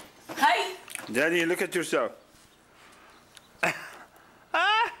hi. Daddy, look at yourself. Who's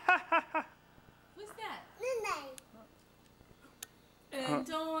that? Nani.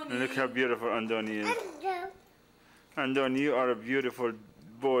 Andoni. Look how beautiful Andoni is. Hello. Andoni, you are a beautiful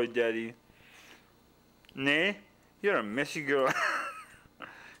boy, Daddy. Nay, you're a messy girl.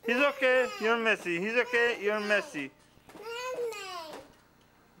 He's okay, you're messy. He's okay, you're messy. Nani.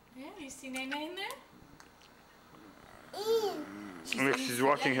 Yeah, you see Nene in there? Look, she's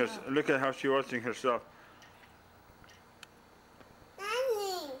watching her. Look at how she's watching herself.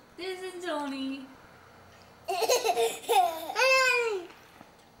 Nani. This is Andoni.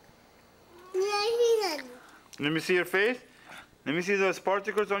 Nani. Let me see your face. Let me see those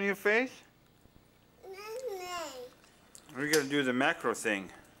particles on your face. Nani. We're gonna do the macro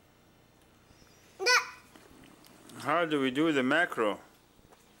thing. How do we do the macro?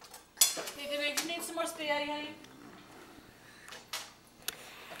 Hey, baby, you need some more spaghetti, honey?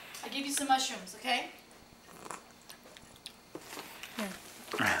 I'll give you some mushrooms, okay?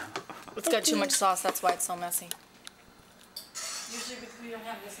 It's got too much sauce, that's why it's so messy. Usually we don't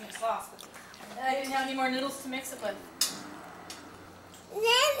have this much sauce, but I didn't have any more noodles to mix it with.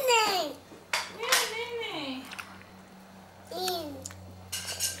 Nani. Yeah, Nene.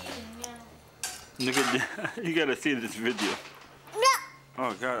 Look at that. You gotta see this video.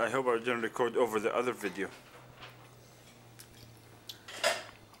 Oh God, I hope I didn't record over the other video.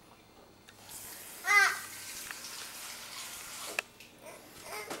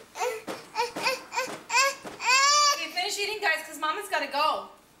 Okay, finish eating, guys, because Mama's gotta go.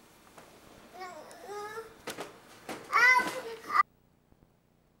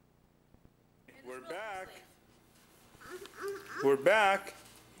 We're back. We're back.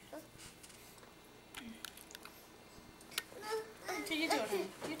 Okay, you do it, honey.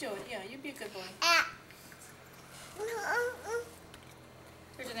 You do it. Yeah, you be a good boy.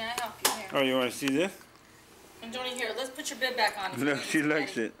 Here, Janae, I'll help you. Here. Oh, you want to see this? And Joni, here, let's put your bib back on. Look, she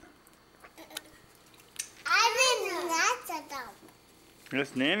likes it.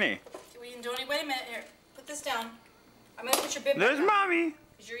 That's Nene. And Joni, wait a minute. Here, put this down. I'm gonna put your bib There's back on. Mommy.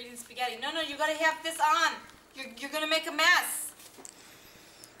 Because you're eating spaghetti. No, you gotta have this on. You're gonna make a mess.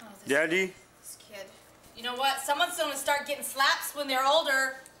 Oh, Daddy. This kid. You know what? Someone's gonna start getting slaps when they're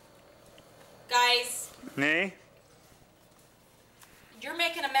older. Guys. Nay. You're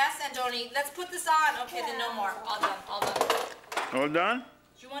making a mess, Andoni. Let's put this on. Okay, then no more. All done. All done. All done?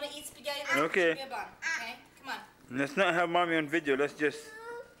 Do you want to eat spaghetti? Let's Okay. put your bib on. Okay, come on. Let's not have Mommy on video. Let's just...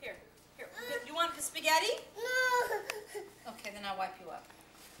 Here. You want the spaghetti? Okay, then I'll wipe you up.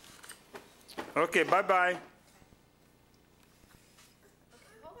 Okay, bye-bye. Okay,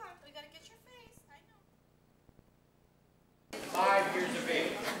 hold on. We gotta get your face. I know. 5 years of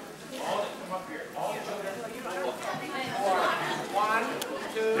age. All that come up here. All children. 1,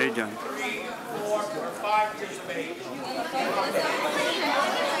 2, Hey, John. 3, 4, or 5 years of age.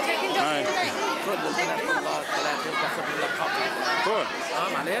 Hi. Good.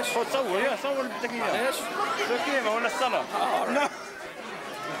 معلش خد صور يا صور اللي بدك اياه. معلش كيف ولا الصلاة؟ لا.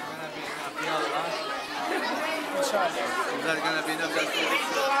 ان شاء الله. Is that going to be enough?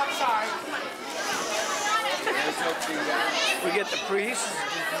 We get the priest.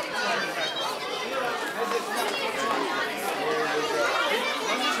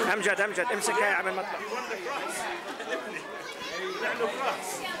 أمجد امسك هاي قبل ما اطلع.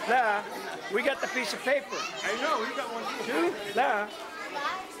 لا, we got the piece of paper. I know, we got one too. لا.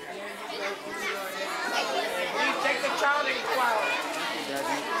 Take the trolley flower.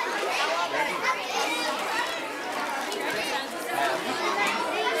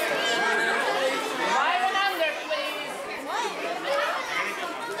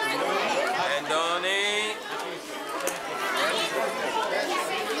 And Donnie.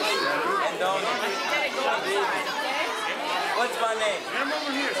 And Donnie. What's my name? Come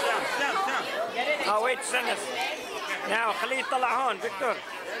over here, Sam. Oh wait, send us. Now خليه يطلع هون, Victor.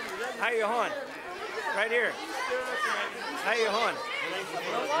 هيا هون. Right here. هيا هون.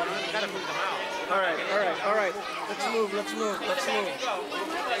 All right. Let's move. It's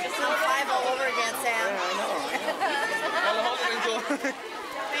not 5 all over again, Sam. Yeah, I know. Thank you.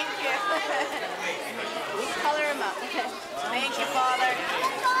 Color him up. Thank you, Father.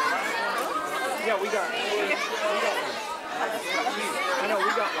 Yeah, we got one. I know,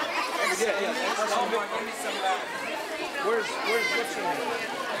 we got one. Yeah. Where's what's your name?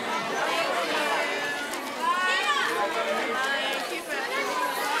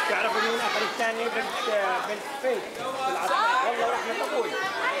 تعرف مين اخر الثاني بنت فيت والله رحمة ابوي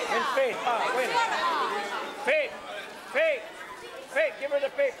بنت فيت وين فيت give her the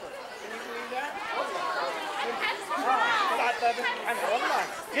paper. Can you believe that? طلعت بنت عنها والله.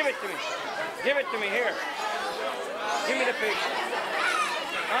 Give it to me here. Give me the paper.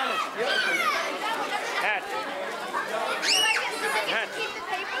 Honest, Hat.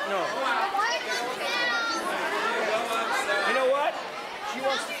 No. You know what? She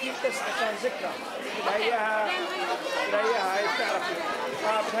wants to keep this عشان ذكرى. بدها اياها هي بتعرف.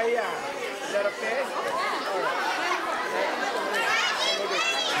 بدها اياها. Is that okay?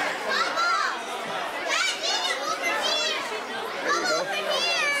 There you go.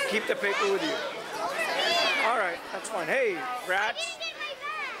 Keep the paper with you. All right, that's fine. Hey, rats.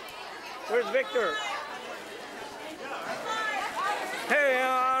 Where's Victor? Hey,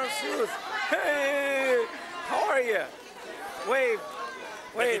 Ruth. Hey, how are you? Wave.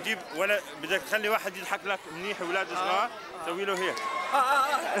 تجيب ولا بدك تخلي واحد يضحك لك منيح اولاد صغار سوي له هيك.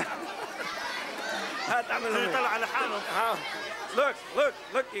 هات اعمل له يطلع على حاله.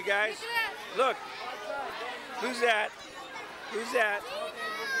 Look, you guys. Look. Who's that?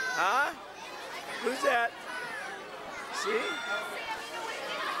 Huh? Who's that? See?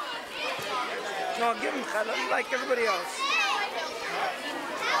 No, give him color like everybody else.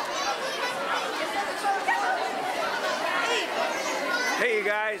 Hey, you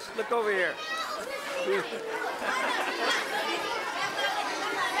guys, look over here.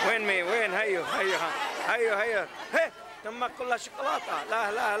 وين هيو hey دمك كلها شوكولاتة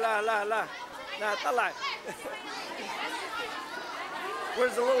لا طلع.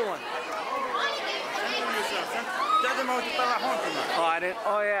 Where's the little one?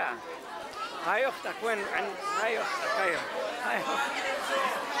 Oh yeah. هاي اختك وين هاي اختك هاي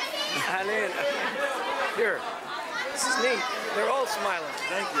here. This is neat. They're all smiling.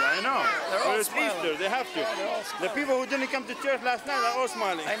 Thank you. I know. They're all it's smiling. Easter. They have to. The people who didn't come to church last night are all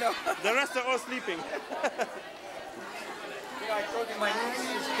smiling. I know. The rest are all sleeping. I told you my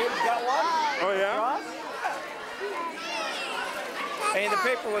niece's kids got one. Oh yeah. Hey, the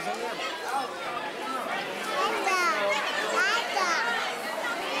paper wasn't there.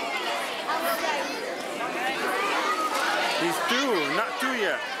 He's 2, not 2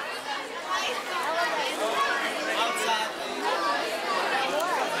 yet.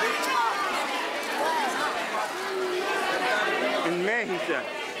 In May, he said.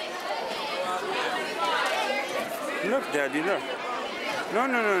 Look, Daddy, look. No.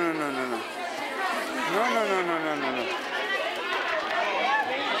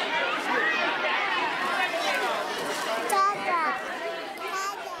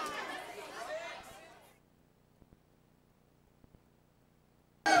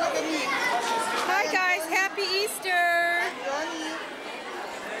 Hi guys, happy Easter!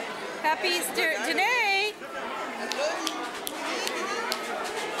 Happy Easter, Janae!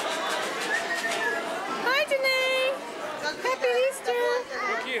 Hi Janae! Happy Easter!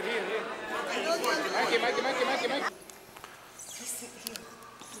 Look here. Mikey.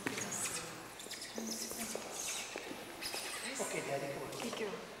 Okay, Daddy. Good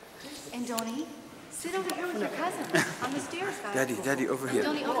girl. And Donnie, sit over here with your cousin on the stairs, guys. Daddy, over here.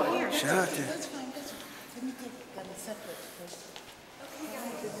 Donnie, over here. Shut up. That's fine. Let me take them separate first.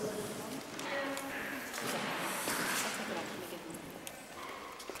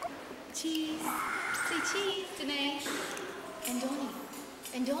 Cheese. Say cheese, Danae. And Donnie.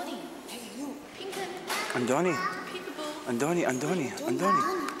 And Donnie. Hey, you. Pinker. And Donnie. Peekaboo. And Donnie, and Donnie, and Donnie.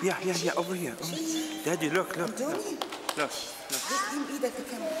 Yeah, over here. Daddy, look. Look. Let him eat at the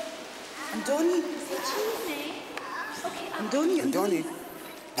camera. And Donnie. Say cheese, Nate. Okay, And Donnie. And Donnie.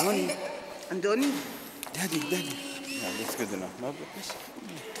 And Donnie. Daddy. Yeah, that's good enough. No, You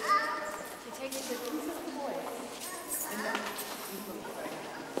take it to the boy.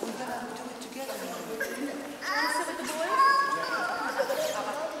 We're gonna do it together. You want to sit with the boys?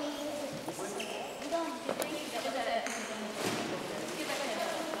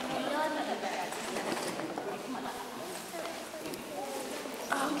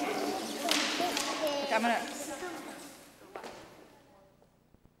 Okay, I'm gonna.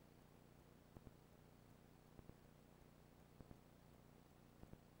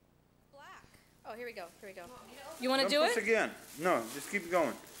 Oh, here we go. You want to do Don't push it? again. No, just keep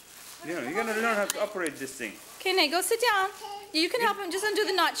going. You know, you're gonna learn how to operate this thing. Okay, Nate, go sit down. You can help him. Just undo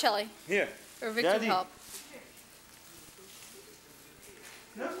the knot, Shelly. Here. Or Victor Daddy. help.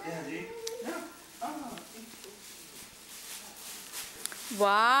 Look, Daddy. Look. Oh.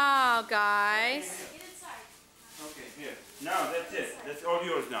 Wow, guys. Okay, here. Now that's it. That's all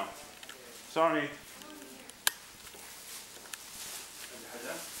yours now. Sorry.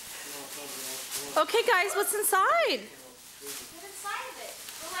 Okay, guys, what's inside? What's inside of it?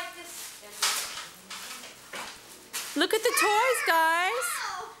 Go like this. Look at the toys, guys.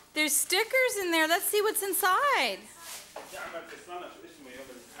 There's stickers in there. Let's see what's inside.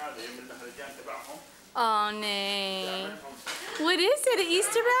 Oh, Nate. What is it, an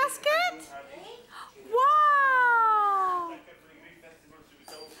Easter basket? Wow.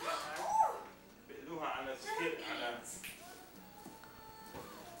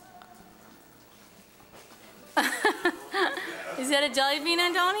 Is that a jelly bean,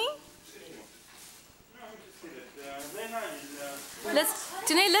 Antoni?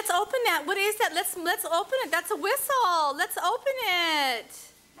 Janae, let's open that. What is that? Let's open it. That's a whistle. Let's open it.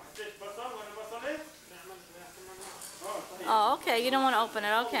 Oh, okay. You don't want to open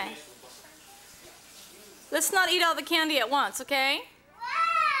it. Okay. Let's not eat all the candy at once, okay?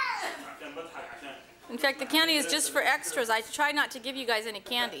 In fact, the candy is just for extras. I tried not to give you guys any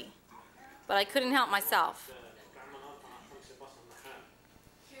candy, but I couldn't help myself.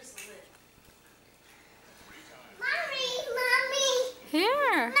 Mommy.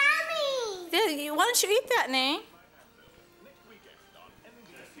 Here. Mommy. There, why don't you eat that, Nate?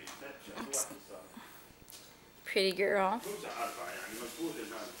 Pretty girl.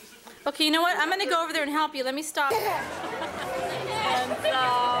 Okay, you know what? I'm going to go over there and help you. Let me stop. And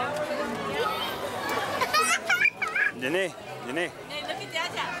Janae. Nate, look at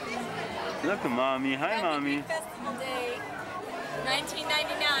Dada. Look at Mommy. Hi, Happy Mommy. Greek Festival Day,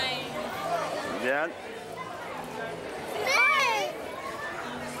 1999. Dad. Hi.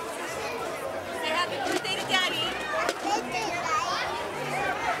 Say happy birthday to Daddy.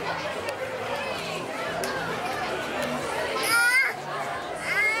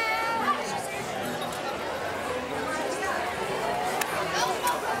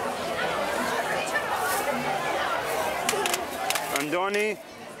 Andoni.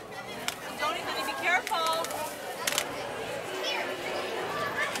 Andoni, honey, be careful.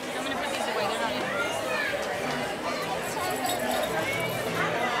 I'm going to put these away. They're not in.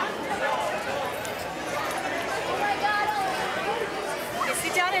 Okay,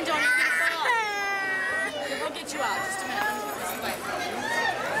 sit down, Andoni. You're going to fall. Okay, we'll get you out. Just a minute. I'm going to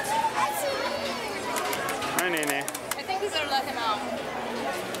put this away. Hi, Nene. I think we better let him out.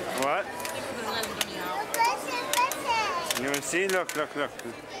 What? I think we're going to let him out. You want to see? Look. Who's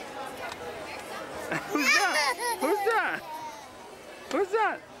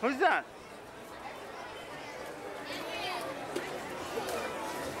that? Who's that?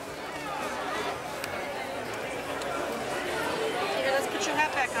 Here, let's put your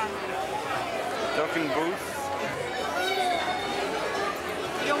hat back on. Talking boots.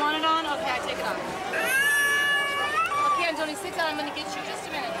 You don't want it on? Okay, I take it off. Okay, Andoni, sit down. I'm going to get you just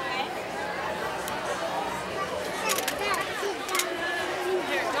a minute, okay?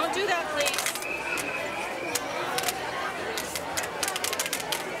 Here, don't do that, please.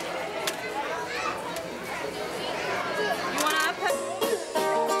 You want to put...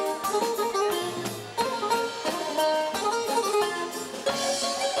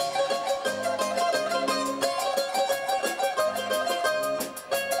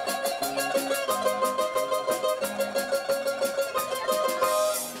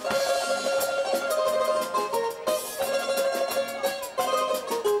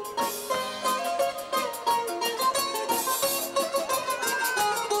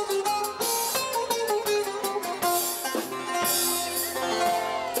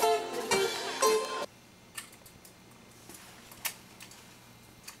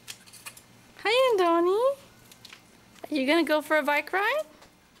 You gonna go for a bike ride?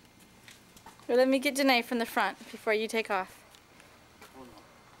 Or let me get Danae from the front before you take off. Hold on.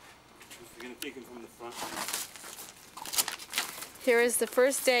 We're gonna take him from the front. Here is the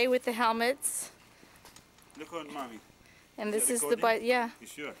first day with the helmets. Look on mommy. And this is the bike, yeah. You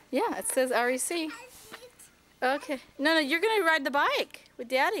sure? Yeah, it says REC. Okay. No, you're gonna ride the bike with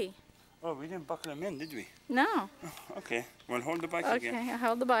Daddy. Oh, we didn't buckle him in, did we? No. Oh, okay. Well, hold the bike Okay, again. I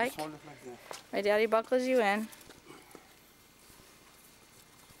hold the bike. Just hold it like that. My Daddy buckles you in.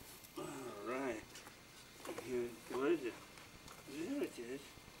 All right. Here, what is it? There it is.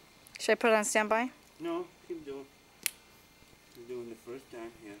 Should I put it on standby? No, keep doing. Keep doing the first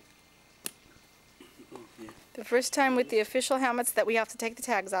time here. Okay. The first time with the official helmets that we have to take the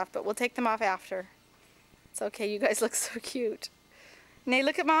tags off, but we'll take them off after. It's okay, you guys look so cute. Nay,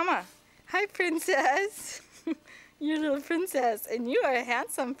 look at Mama. Hi, Princess. You're a little princess, and you are a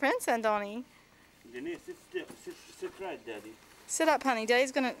handsome prince, Andoni. Denise, sit still. Sit right, Daddy. Sit up, honey.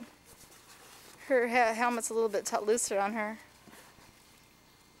 Daddy's gonna... Her helmet's a little bit looser on her.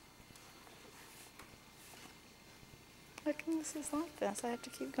 How come this is like this? I have to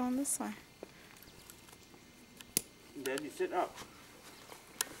keep going this way. Daddy, sit up.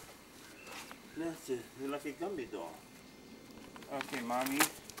 That's it. You're like a gummy doll. Okay, Mommy.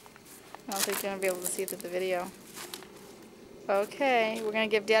 I don't think you're going to be able to see through the video. Okay, we're going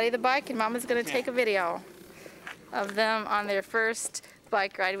to give Daddy the bike, and Mama's going to take a video of them on their first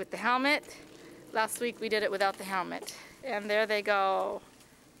bike ride with the helmet. Last week we did it without the helmet. And there they go.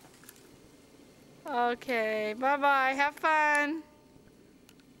 Okay, bye-bye. Have fun.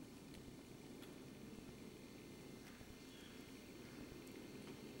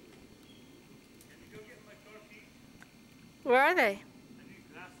 Where are they?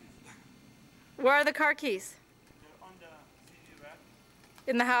 Where are the car keys? They're on the CD rack.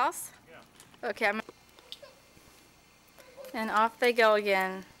 In the house? Yeah. Okay. And off they go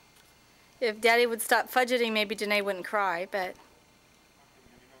again. If Daddy would stop fudgeting, maybe Danae wouldn't cry, but...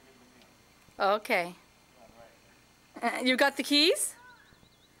 Okay. You got the keys?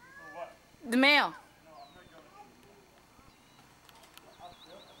 For what? The mail. No, I'm not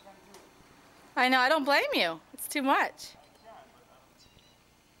going to. I know, I don't blame you. It's too much.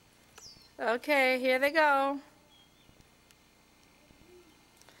 Okay, here they go.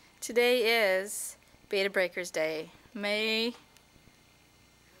 Today is Beta Breakers Day, May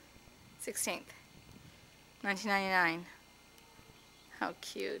 16th, 1999. How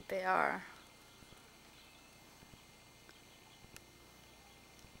cute they are.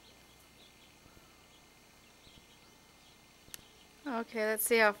 Okay, let's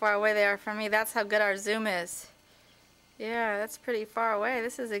see how far away they are from me. That's how good our zoom is. Yeah, that's pretty far away.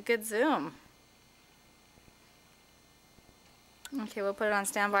 This is a good zoom. Okay, we'll put it on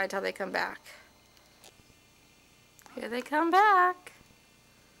standby until they come back. Here they come back.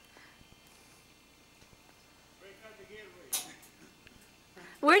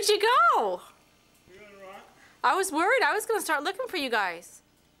 Where'd you go? I was worried. I was going to start looking for you guys.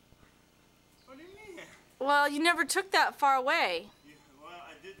 What do you mean? Well, you never took that far away. Yeah, well,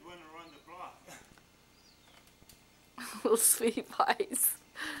 I did want to run the block. Little sweet pies.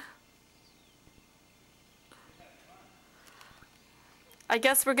 I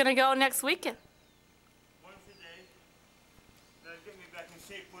guess we're going to go next weekend. Once a day. That'll get me back in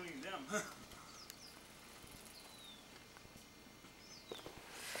shape pulling them.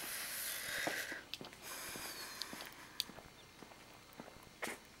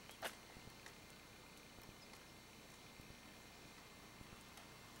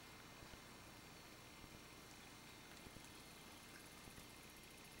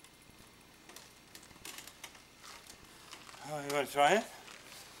 Oh, you want to try it?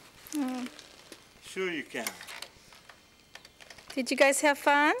 Sure you can. Did you guys have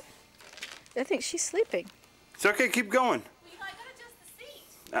fun? I think she's sleeping. It's okay, keep going. Well, you know, I gotta adjust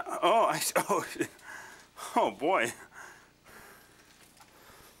the seat. Oh boy.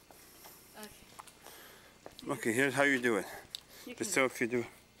 Okay. Okay, here's how you do it. So if you do,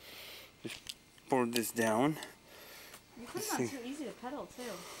 just pull this down. You put it on too easy to pedal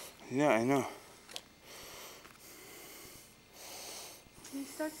too. Yeah, I know. He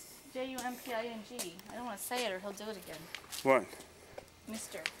starts J-U-M-P-I-N-G. I don't want to say it or he'll do it again. What?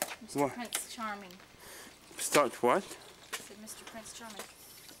 Mr. What? Prince Charming. Start what? I said Mr. Prince Charming.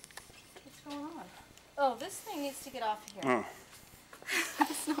 What's going on? Oh, this thing needs to get off of here. Oh.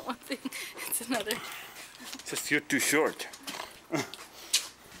 It's not one thing, it's another. Just you're too short.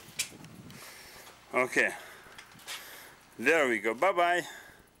 Okay. There we go. Bye-bye.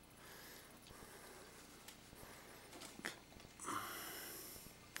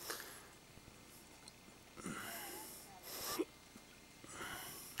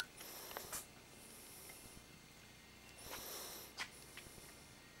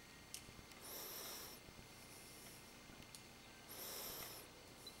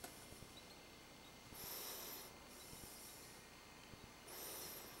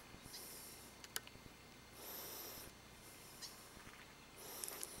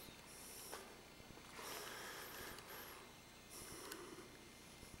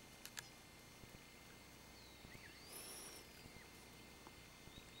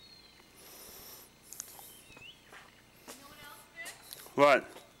 What?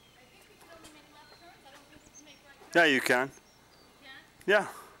 Yeah, you can. Yeah.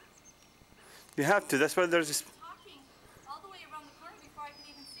 You have to. That's why there's this.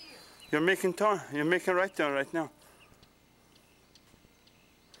 You're making turn. You're making right turn right now.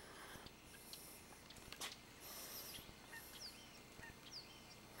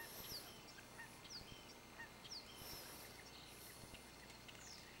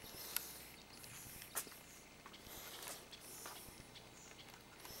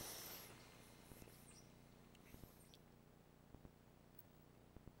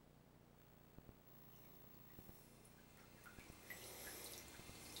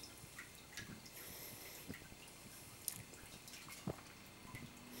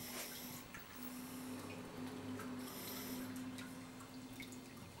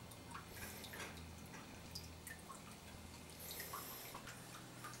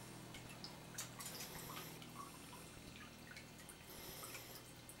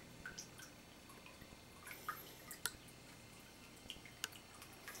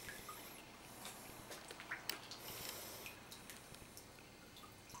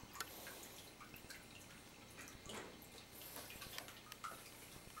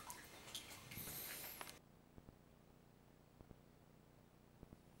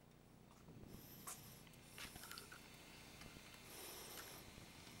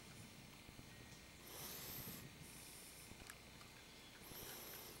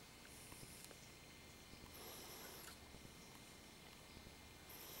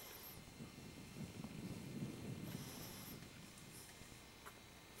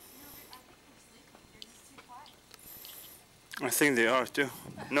 I think they are too.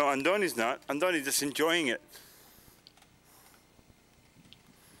 No, Andoni's not. Andoni's just enjoying it.